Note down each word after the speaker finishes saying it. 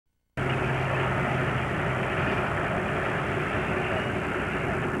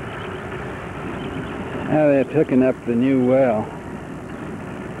Now they're hooking up the new well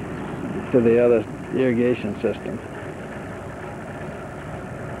to the other irrigation system.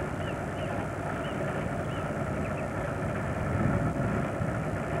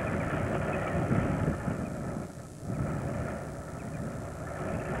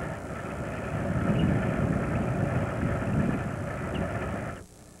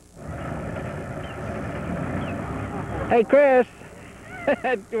 Hey, Chris,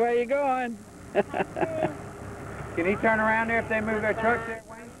 where you going? Can he turn around there if they move their trucks that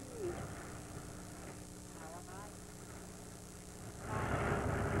way?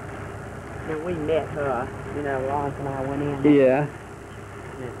 Now, we met her, you know, Lawrence and I went in. Yeah.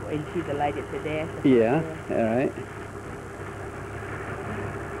 And she's the lady to death. Yeah, all right.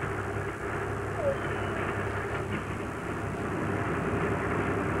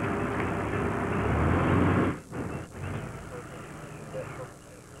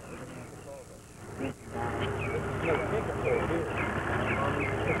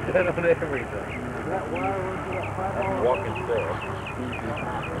 That on everything. That's walking stuff.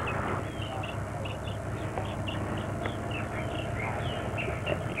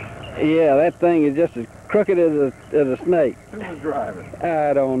 Yeah, that thing is just as crooked as a snake. Who was driving?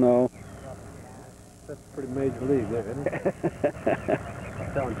 I don't know. That's a pretty major league there, isn't it?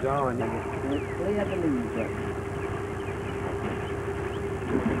 I'm telling John, you Clear the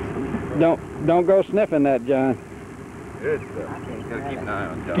leaves. Don't go sniffing that, John. good stuff. Gotta keep an eye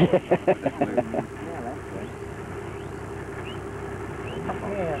on John.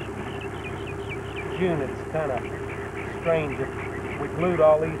 Yeah. June, it's kind of strange if we glued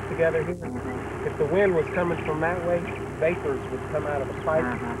all these together here. If the wind was coming from that way, vapors would come out of the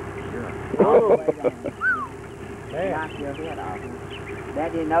pipe. Oh, Man. knock your head off.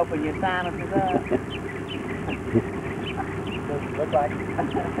 That didn't open your sinuses up. Doesn't look like it.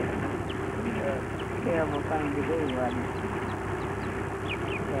 Terrible thing to do, wasn't it?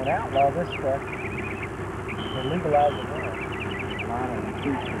 Can't outlaw this stuff. They legalize it now. A lot of the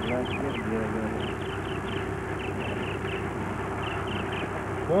teachers love this good with it.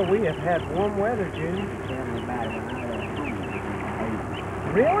 Well, we have had warm weather, June. Tell me about it when I was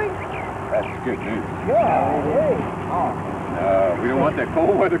home. Really? That's good news. Yeah. We don't want that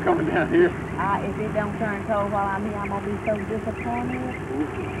cold weather coming down here. If it don't turn cold while I'm here, I'm going to be so disappointed.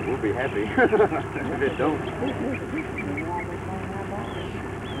 We'll be happy if it don't.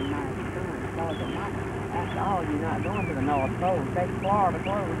 After all, you're not going to the North Pole. Take Florida,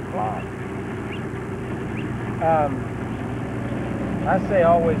 close Florida. I say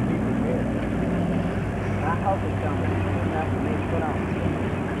always be prepared. I hope it's going to be enough for me to put on.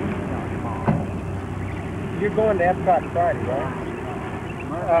 You're going to Epcot Friday, right?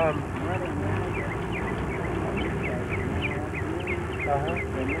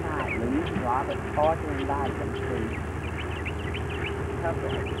 Robert Parker and Dyson Street.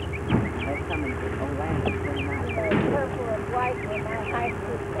 They're coming to Orlando tonight. Purple and white when my high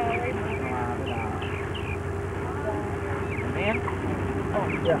school carried. Ma'am? Oh,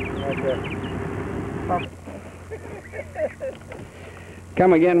 yeah, right there.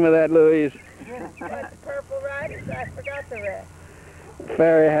 Come again with that, Louise. That's purple riders. I forgot the rest.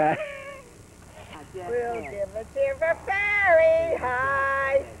 Very high. We'll give it here for Fairy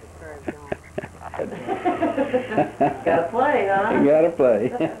High. Gotta play, huh? You gotta play.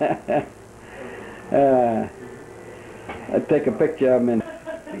 I'd take a picture of him and...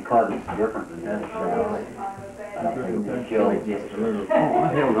 Because it's different than this show. I think we killed just a little. Oh, I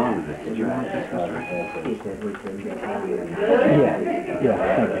held on to this. Did you want this, Mr. He said we couldn't get Yeah,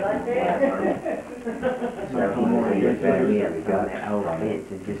 we got that old fence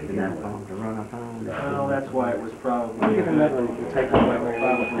and just enough for them to run up on. Well, that's why it was probably a good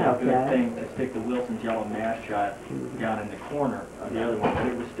thing to stick the Wilson's yellow mask shot down in the corner of the other one, but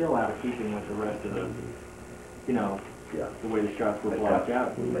it was still out of keeping with the rest of the, you know, the way the shots were blocked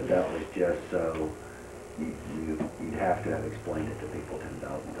out. But that was just so you'd have to have explained it to people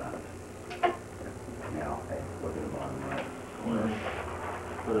 10,000 times. Now, hey, look at the bottom right.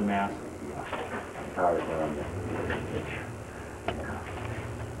 For the mask. Yeah. Power down the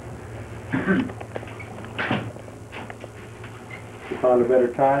You found a better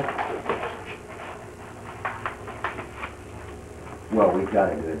tie? Well, we've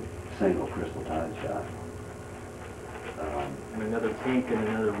got a good single crystal tide shot. And another pink and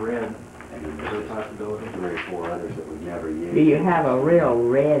another red. And then Another there's possibility. 3 or 4 others that we've never used. Do you have a real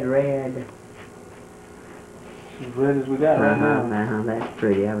red? As red as we got right now. That's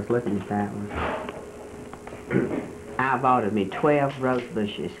pretty. I was looking at that one. I bought me 12 rose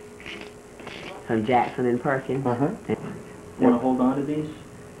bushes from Jackson and Perkins. Want to hold on to these?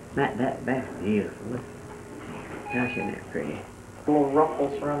 That's beautiful. Gosh, isn't that pretty? Little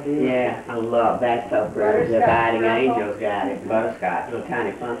ruffles around the edge. Yeah, I love that so pretty. The guiding angels got it. Butterscotch, little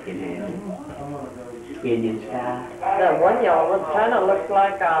tiny pumpkin has it. Indian sky. That one yellow one kind of looks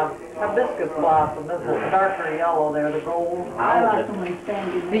like a hibiscus blossom. There's a darker yellow there, the gold. I like them when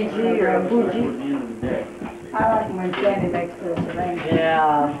standing Fiji or Fuji. I like them when standing next to the syringe.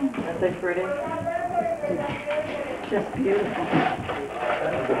 Yeah, aren't they pretty? Just beautiful.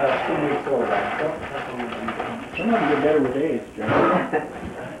 That was about 2 weeks old. Some of them get better with age, John.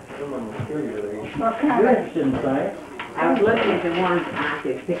 Some of them kill you with age. What kind You're of... interested in science? I was looking at the ones I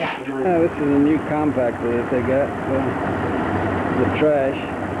could pick out the ones. Oh, this is a new compactor that they got for the trash.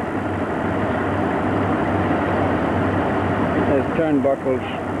 There's turnbuckles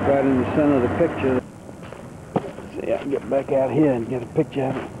right in the center of the picture. See, I can get back out here and get a picture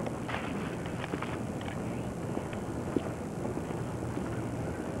of it.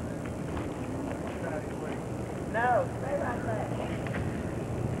 No, stay right there.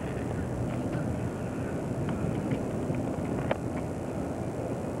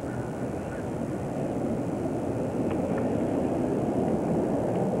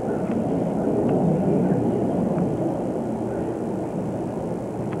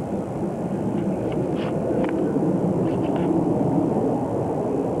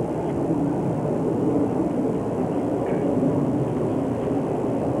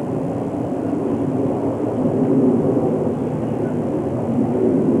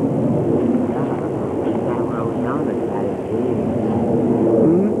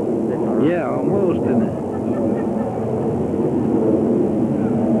 Yeah, almost, isn't it?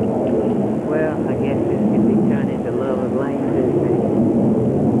 Well, I guess this could be turned into Lover's Lane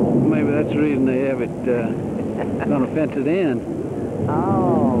too. Maybe that's the reason they have it gonna fence it in.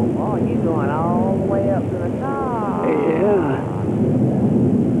 Oh, you're going all the way up to the top. Yeah.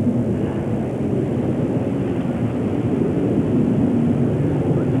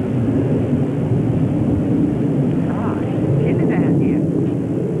 Gosh, get it down here.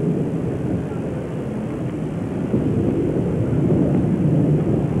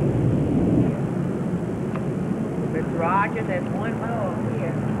 Mr. Roger, there's one more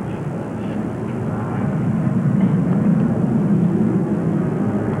here.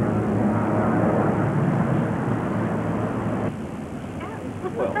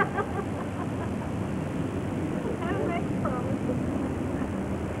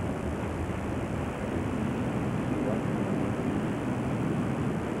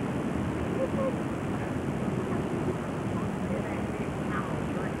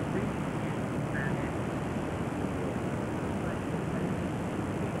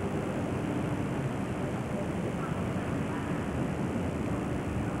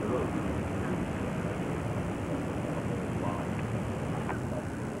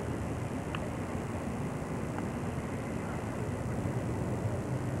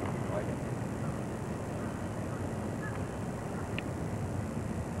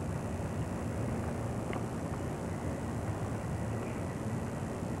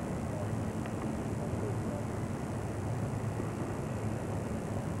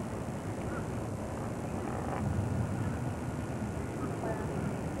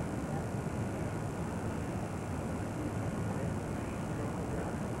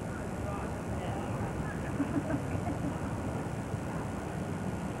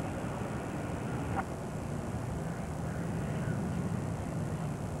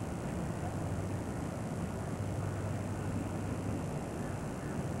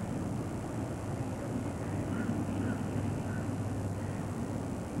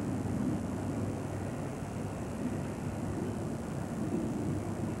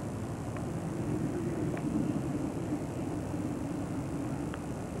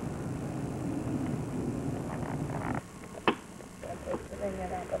 Then you're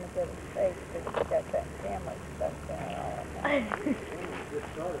not going to get a space because you got that camera stuff going on.